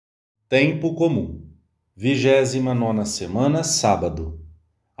Tempo comum. 29ª semana, sábado.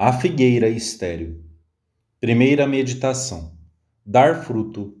 A figueira estéril. Primeira meditação. Dar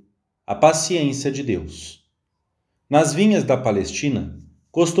fruto. A paciência de Deus. Nas vinhas da Palestina,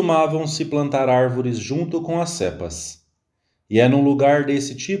 costumavam-se plantar árvores junto com as cepas. E é num lugar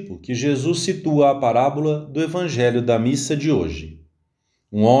desse tipo que Jesus situa a parábola do Evangelho da missa de hoje.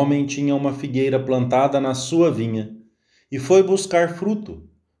 Um homem tinha uma figueira plantada na sua vinha e foi buscar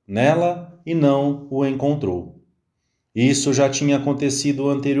fruto nela e não o encontrou. Isso já tinha acontecido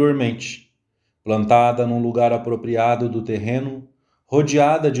anteriormente. Plantada num lugar apropriado do terreno,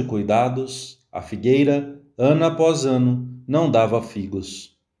 rodeada de cuidados, a figueira, ano após ano, não dava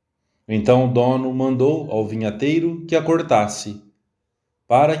figos. Então o dono mandou ao vinhateiro que a cortasse.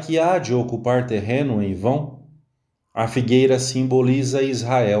 Para que há de ocupar terreno em vão? A figueira simboliza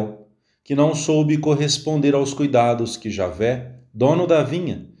Israel, que não soube corresponder aos cuidados que Javé, dono da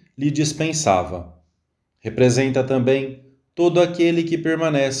vinha, lhe dispensava. Representa também todo aquele que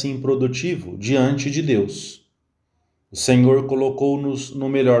permanece improdutivo diante de Deus. O Senhor colocou-nos no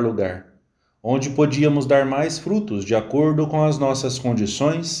melhor lugar, onde podíamos dar mais frutos de acordo com as nossas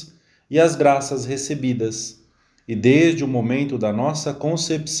condições e as graças recebidas, e desde o momento da nossa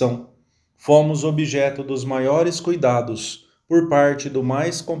concepção, fomos objeto dos maiores cuidados por parte do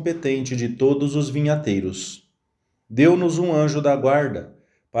mais competente de todos os vinhateiros. Deu-nos um anjo da guarda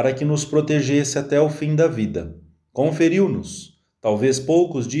para que nos protegesse até o fim da vida. Conferiu-nos, talvez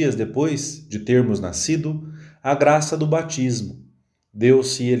poucos dias depois de termos nascido, a graça do batismo.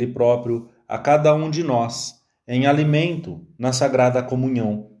 Deu-se Ele próprio a cada um de nós, em alimento na Sagrada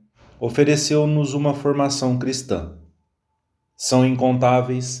Comunhão. Ofereceu-nos uma formação cristã. São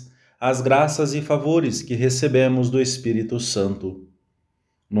incontáveis as graças e favores que recebemos do Espírito Santo.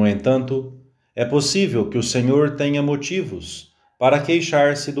 No entanto, é possível que o Senhor tenha motivos para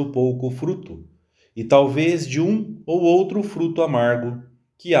queixar-se do pouco fruto, e talvez de um ou outro fruto amargo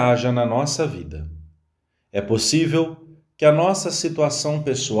que haja na nossa vida. É possível que a nossa situação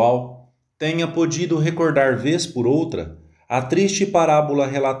pessoal tenha podido recordar vez por outra a triste parábola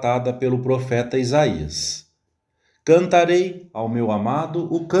relatada pelo profeta Isaías. Cantarei ao meu amado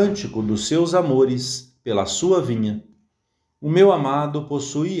o cântico dos seus amores pela sua vinha. O meu amado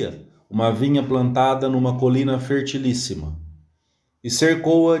possuía uma vinha plantada numa colina fertilíssima, e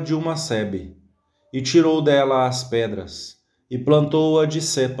cercou-a de uma sebe, e tirou dela as pedras, e plantou-a de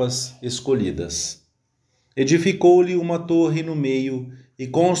cepas escolhidas. Edificou-lhe uma torre no meio, e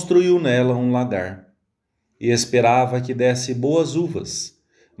construiu nela um lagar. E esperava que desse boas uvas,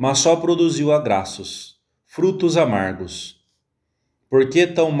 mas só produziu agraços, frutos amargos. Por que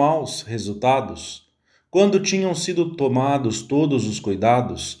tão maus resultados, quando tinham sido tomados todos os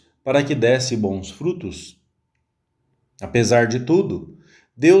cuidados para que desse bons frutos? Apesar de tudo,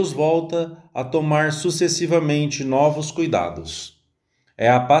 Deus volta a tomar sucessivamente novos cuidados. É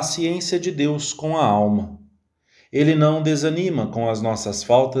a paciência de Deus com a alma. Ele não desanima com as nossas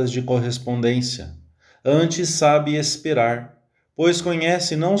faltas de correspondência, antes sabe esperar, pois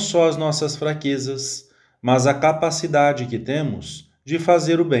conhece não só as nossas fraquezas, mas a capacidade que temos de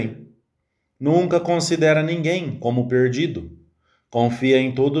fazer o bem. Nunca considera ninguém como perdido. Confia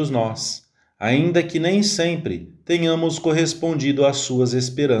em todos nós, ainda que nem sempre tenhamos correspondido às suas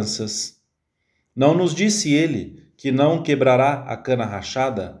esperanças. Não nos disse ele que não quebrará a cana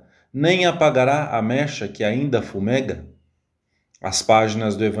rachada, nem apagará a mecha que ainda fumega? As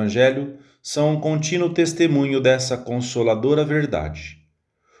páginas do Evangelho são um contínuo testemunho dessa consoladora verdade.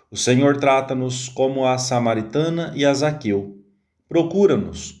 O Senhor trata-nos como a samaritana e a Zaqueu.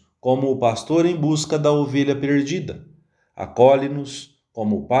 Procura-nos como o pastor em busca da ovelha perdida. Acolhe-nos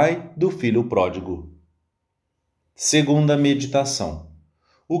como o pai do filho pródigo. Segunda meditação.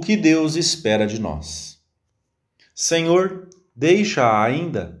 O que Deus espera de nós. Senhor, deixa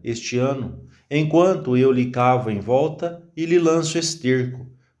ainda este ano, enquanto eu lhe cavo em volta e lhe lanço esterco,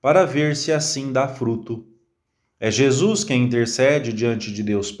 para ver se assim dá fruto. É Jesus quem intercede diante de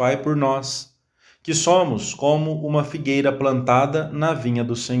Deus Pai por nós, que somos como uma figueira plantada na vinha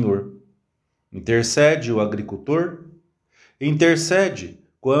do Senhor. Intercede o agricultor? Intercede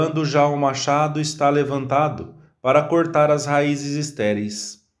quando já o machado está levantado para cortar as raízes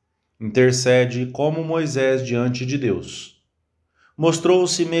estéreis. Intercede como Moisés diante de Deus.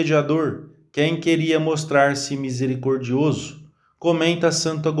 Mostrou-se mediador quem queria mostrar-se misericordioso, comenta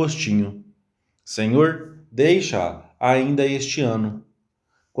Santo Agostinho. Senhor, deixa ainda este ano.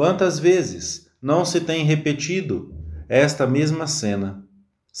 Quantas vezes não se tem repetido esta mesma cena?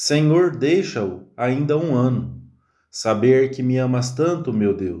 Senhor, deixa-o ainda um ano. Saber que me amas tanto,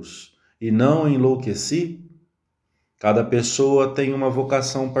 meu Deus, e não enlouqueci? Cada pessoa tem uma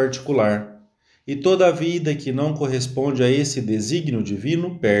vocação particular, e toda vida que não corresponde a esse desígnio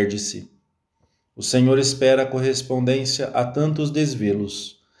divino perde-se. O Senhor espera a correspondência a tantos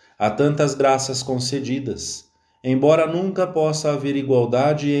desvelos, a tantas graças concedidas, embora nunca possa haver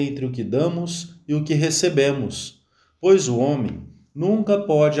igualdade entre o que damos e o que recebemos, pois o homem nunca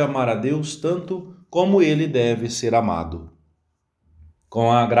pode amar a Deus tanto como ele deve ser amado.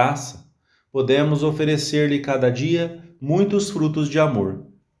 Com a graça, podemos oferecer-lhe cada dia muitos frutos de amor,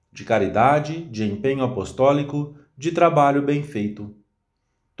 de caridade, de empenho apostólico, de trabalho bem feito.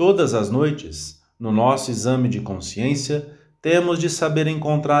 Todas as noites, no nosso exame de consciência, temos de saber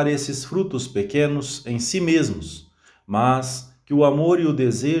encontrar esses frutos pequenos em si mesmos, mas que o amor e o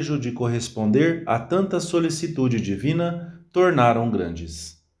desejo de corresponder a tanta solicitude divina tornaram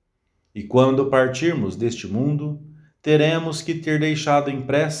grandes. E quando partirmos deste mundo, teremos que ter deixado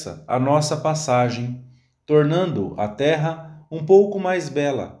impressa a nossa passagem, tornando a terra um pouco mais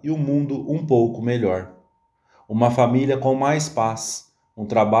bela e o mundo um pouco melhor. Uma família com mais paz, um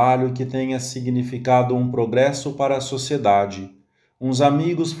trabalho que tenha significado um progresso para a sociedade, uns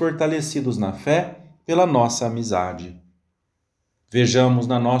amigos fortalecidos na fé pela nossa amizade. Vejamos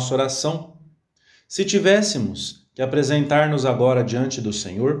na nossa oração. Se tivéssemos que apresentar-nos agora diante do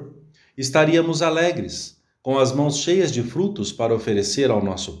Senhor, estaríamos alegres, com as mãos cheias de frutos para oferecer ao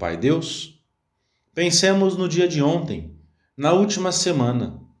nosso Pai Deus? Pensemos no dia de ontem, na última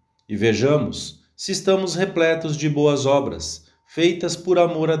semana, e vejamos se estamos repletos de boas obras, feitas por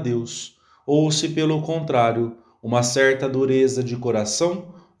amor a Deus, ou se, pelo contrário, uma certa dureza de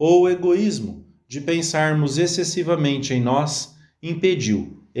coração ou egoísmo de pensarmos excessivamente em nós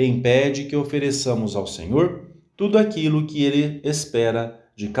impediu e impede que ofereçamos ao Senhor tudo aquilo que Ele espera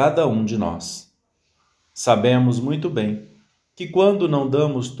de cada um de nós. Sabemos muito bem que quando não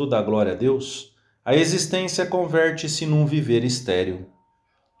damos toda a glória a Deus, a existência converte-se num viver estéril.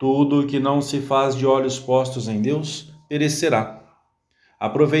 Tudo o que não se faz de olhos postos em Deus perecerá.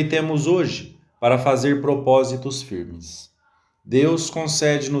 Aproveitemos hoje para fazer propósitos firmes. Deus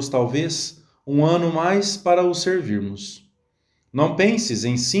concede-nos talvez um ano mais para o servirmos. Não penses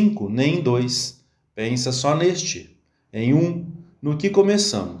em 5 nem em 2, pensa só neste, em um, no que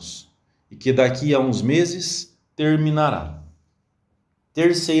começamos, e que daqui a uns meses terminará.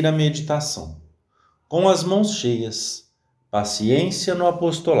 Terceira meditação. Com as mãos cheias, paciência no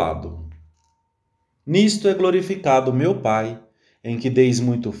apostolado. Nisto é glorificado meu Pai, em que deis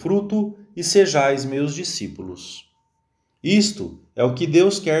muito fruto e sejais meus discípulos. Isto é o que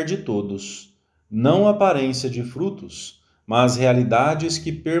Deus quer de todos, não aparência de frutos, mas realidades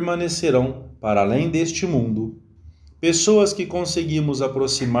que permanecerão para além deste mundo. Pessoas que conseguimos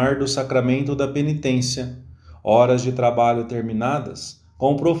aproximar do sacramento da penitência, horas de trabalho terminadas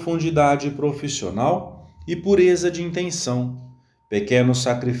com profundidade profissional e pureza de intenção, pequenos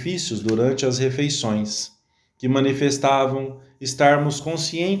sacrifícios durante as refeições, que manifestavam estarmos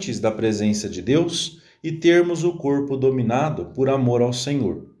conscientes da presença de Deus e termos o corpo dominado por amor ao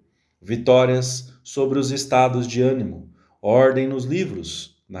Senhor. Vitórias sobre os estados de ânimo, ordem nos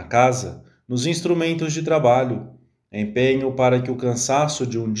livros, na casa, nos instrumentos de trabalho, empenho para que o cansaço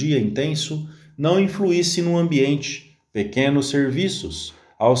de um dia intenso não influísse no ambiente, pequenos serviços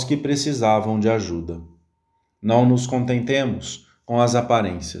aos que precisavam de ajuda. Não nos contentemos com as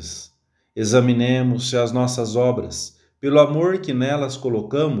aparências. Examinemos se as nossas obras, pelo amor que nelas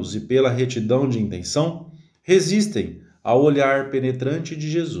colocamos e pela retidão de intenção, resistem ao olhar penetrante de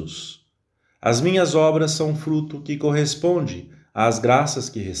Jesus. As minhas obras são fruto que corresponde às graças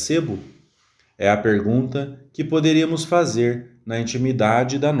que recebo? É a pergunta que poderíamos fazer na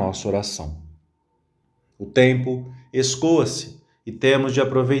intimidade da nossa oração. O tempo escoa-se e temos de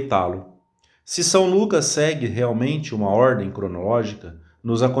aproveitá-lo. Se São Lucas segue realmente uma ordem cronológica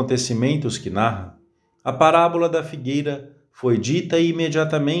nos acontecimentos que narra, a parábola da figueira foi dita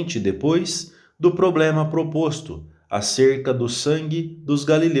imediatamente depois do problema proposto acerca do sangue dos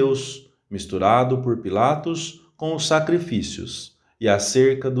galileus, misturado por Pilatos com os sacrifícios, e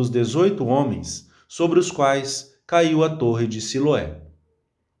acerca dos 18 homens sobre os quais caiu a torre de Siloé.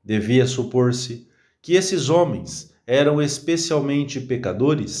 Devia supor-se que esses homens eram especialmente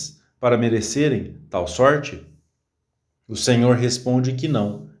pecadores para merecerem tal sorte? O Senhor responde que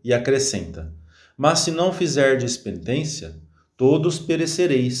não e acrescenta: mas se não fizerdes penitência, todos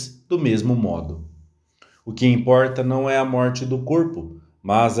perecereis do mesmo modo. O que importa não é a morte do corpo,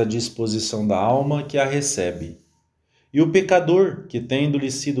 mas a disposição da alma que a recebe. E o pecador, que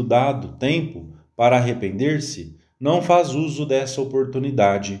tendo-lhe sido dado tempo para arrepender-se, não faz uso dessa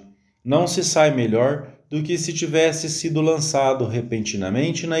oportunidade, não se sai melhor do que se tivesse sido lançado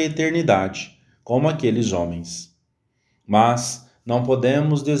repentinamente na eternidade, como aqueles homens. Mas não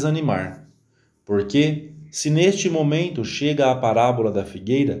podemos desanimar, porque, se neste momento chega a parábola da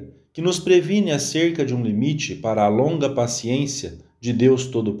figueira, que nos previne acerca de um limite para a longa paciência de Deus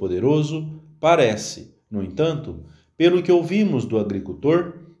Todo-Poderoso, parece, no entanto, pelo que ouvimos do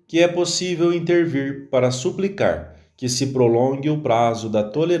agricultor, que é possível intervir para suplicar que se prolongue o prazo da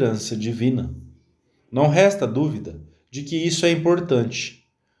tolerância divina. Não resta dúvida de que isso é importante.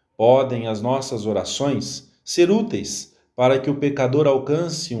 Podem as nossas orações ser úteis para que o pecador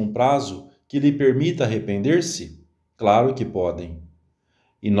alcance um prazo que lhe permita arrepender-se? Claro que podem.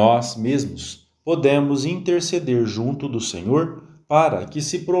 E nós mesmos podemos interceder junto do Senhor para que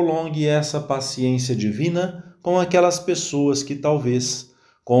se prolongue essa paciência divina com aquelas pessoas que talvez,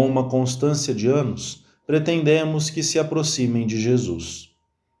 com uma constância de anos, pretendemos que se aproximem de Jesus.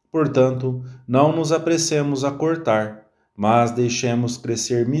 Portanto, não nos apressemos a cortar, mas deixemos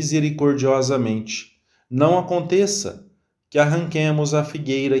crescer misericordiosamente. Não aconteça que arranquemos a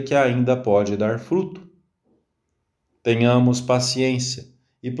figueira que ainda pode dar fruto. Tenhamos paciência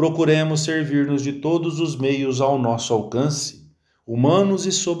e procuremos servir-nos de todos os meios ao nosso alcance, humanos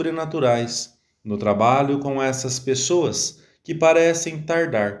e sobrenaturais, no trabalho com essas pessoas que parecem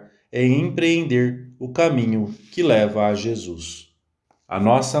tardar em empreender o caminho que leva a Jesus. A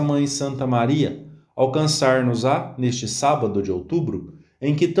nossa Mãe Santa Maria alcançar-nos-á neste sábado de outubro,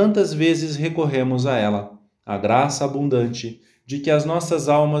 em que tantas vezes recorremos a ela, a graça abundante de que as nossas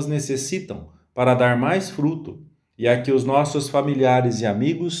almas necessitam para dar mais fruto e a que os nossos familiares e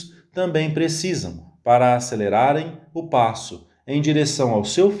amigos também precisam para acelerarem o passo em direção ao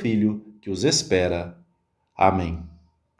seu Filho que os espera. Amém.